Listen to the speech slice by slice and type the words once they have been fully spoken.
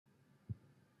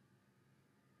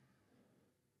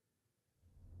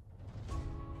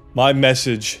My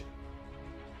message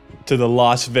to the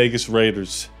Las Vegas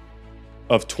Raiders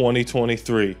of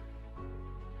 2023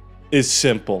 is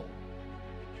simple.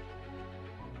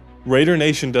 Raider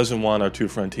Nation doesn't want our two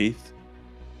front teeth.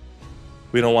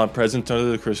 We don't want presents under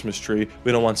the Christmas tree.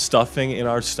 We don't want stuffing in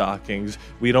our stockings.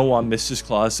 We don't want Mrs.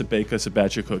 Claus to bake us a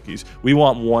batch of cookies. We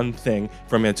want one thing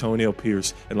from Antonio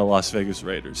Pierce and the Las Vegas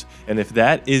Raiders. And if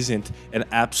that isn't an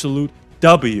absolute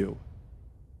W,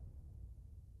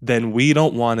 then we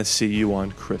don't want to see you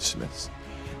on Christmas.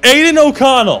 Aiden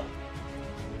O'Connell,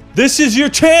 this is your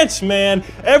chance, man.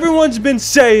 Everyone's been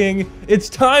saying it's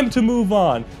time to move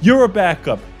on. You're a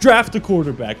backup. Draft a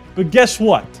quarterback. But guess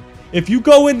what? If you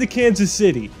go into Kansas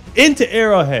City, into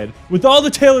Arrowhead, with all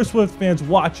the Taylor Swift fans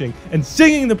watching and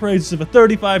singing the praises of a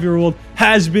 35-year-old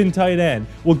has-been tight end,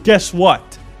 well, guess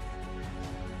what?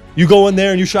 You go in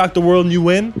there and you shock the world and you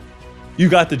win? You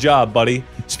got the job, buddy.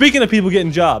 Speaking of people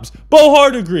getting jobs, Bo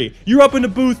Hardegree, you're up in the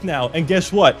booth now, and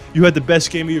guess what? You had the best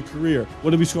game of your career.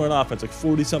 What did we score on offense? Like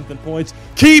 40-something points?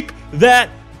 Keep that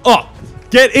up.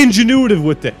 Get ingenuitive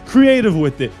with it. Creative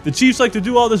with it. The Chiefs like to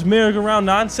do all this merry-go-round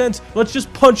nonsense. Let's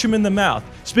just punch him in the mouth.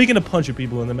 Speaking of punching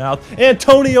people in the mouth,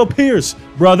 Antonio Pierce,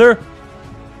 brother,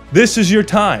 this is your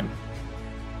time.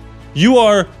 You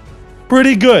are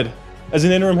pretty good as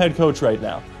an interim head coach right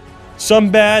now. Some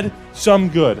bad, some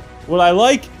good. What I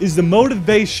like is the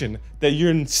motivation that you're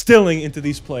instilling into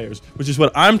these players, which is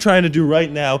what I'm trying to do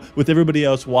right now with everybody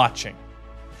else watching.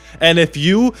 And if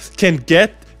you can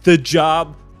get the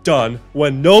job done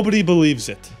when nobody believes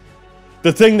it,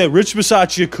 the thing that Rich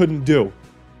Bisaccia couldn't do,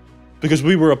 because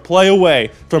we were a play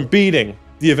away from beating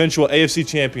the eventual AFC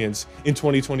champions in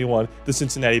 2021, the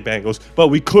Cincinnati Bengals, but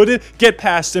we couldn't get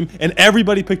past them, and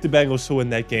everybody picked the Bengals to win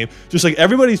that game, just like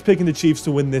everybody's picking the Chiefs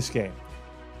to win this game.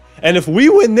 And if we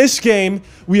win this game,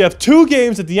 we have 2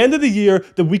 games at the end of the year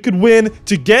that we could win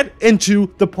to get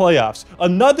into the playoffs.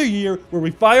 Another year where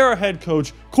we fire our head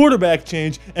coach, quarterback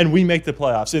change, and we make the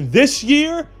playoffs. And this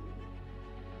year,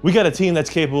 we got a team that's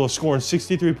capable of scoring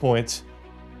 63 points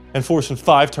and forcing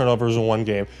 5 turnovers in one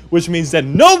game, which means that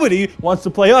nobody wants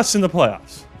to play us in the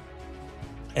playoffs.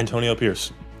 Antonio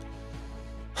Pierce,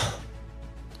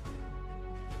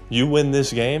 you win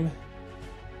this game,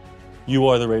 you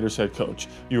are the Raiders head coach.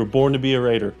 You were born to be a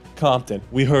Raider. Compton,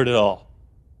 we heard it all.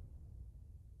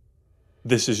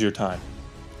 This is your time.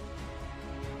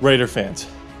 Raider fans,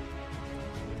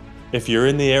 if you're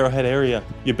in the Arrowhead area,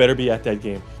 you better be at that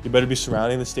game. You better be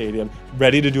surrounding the stadium,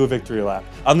 ready to do a victory lap.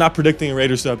 I'm not predicting a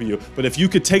Raiders W, but if you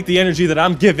could take the energy that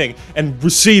I'm giving and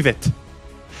receive it,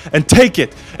 and take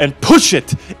it and push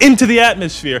it into the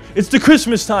atmosphere, it's the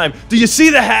Christmas time. Do you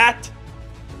see the hat?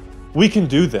 We can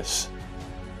do this.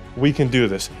 We can do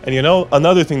this. And you know,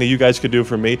 another thing that you guys could do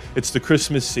for me, it's the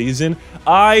Christmas season.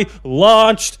 I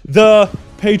launched the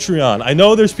Patreon. I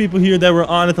know there's people here that were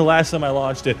on it the last time I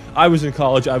launched it. I was in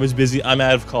college. I was busy. I'm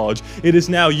out of college. It is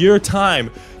now your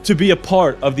time to be a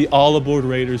part of the ALLaBorde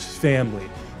Raiders family.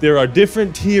 There are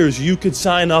different tiers you could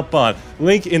sign up on.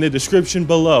 Link in the description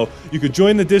below. You could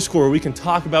join the Discord where we can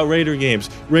talk about Raider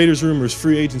games, Raiders rumors,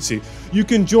 free agency. You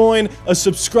can join a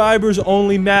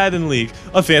subscribers-only Madden league,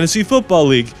 a fantasy football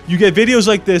league. You get videos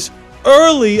like this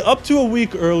early, up to a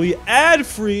week early,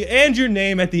 ad-free, and your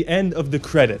name at the end of the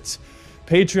credits.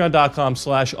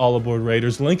 Patreon.com/ALLaBorde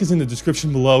Raiders. Link is in the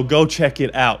description below. Go check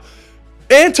it out.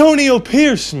 Antonio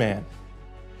Pierce, man.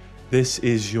 This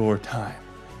is your time.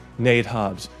 Nate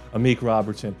Hobbs, Amik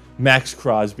Robertson, Max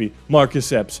Crosby,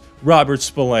 Marcus Epps, Robert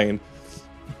Spillane.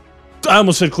 I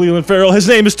almost said Cleveland Farrell. His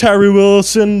name is Tyree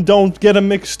Wilson. Don't get him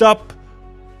mixed up.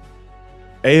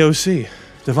 AOC,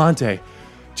 Devontae,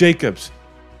 Jacobs,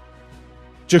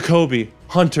 Jacoby,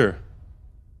 Hunter.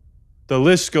 The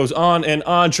list goes on and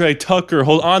on. Trey Tucker,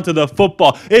 hold on to the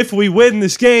football. If we win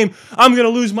this game, I'm going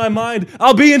to lose my mind.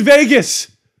 I'll be in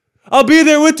Vegas. I'll be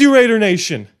there with you, Raider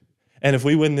Nation. And if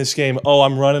we win this game, oh,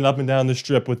 I'm running up and down the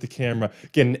strip with the camera,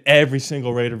 getting every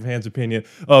single Raider fan's opinion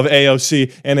of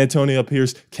AOC and Antonio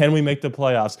Pierce. Can we make the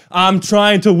playoffs? I'm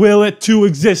trying to will it to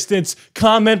existence.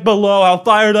 Comment below how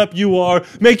fired up you are.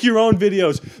 Make your own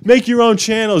videos. Make your own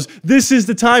channels. This is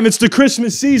the time. It's the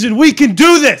Christmas season. We can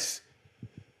do this.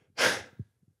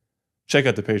 Check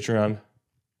out the Patreon.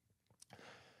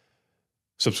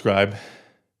 Subscribe.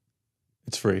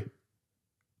 It's free.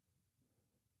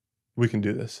 We can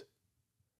do this.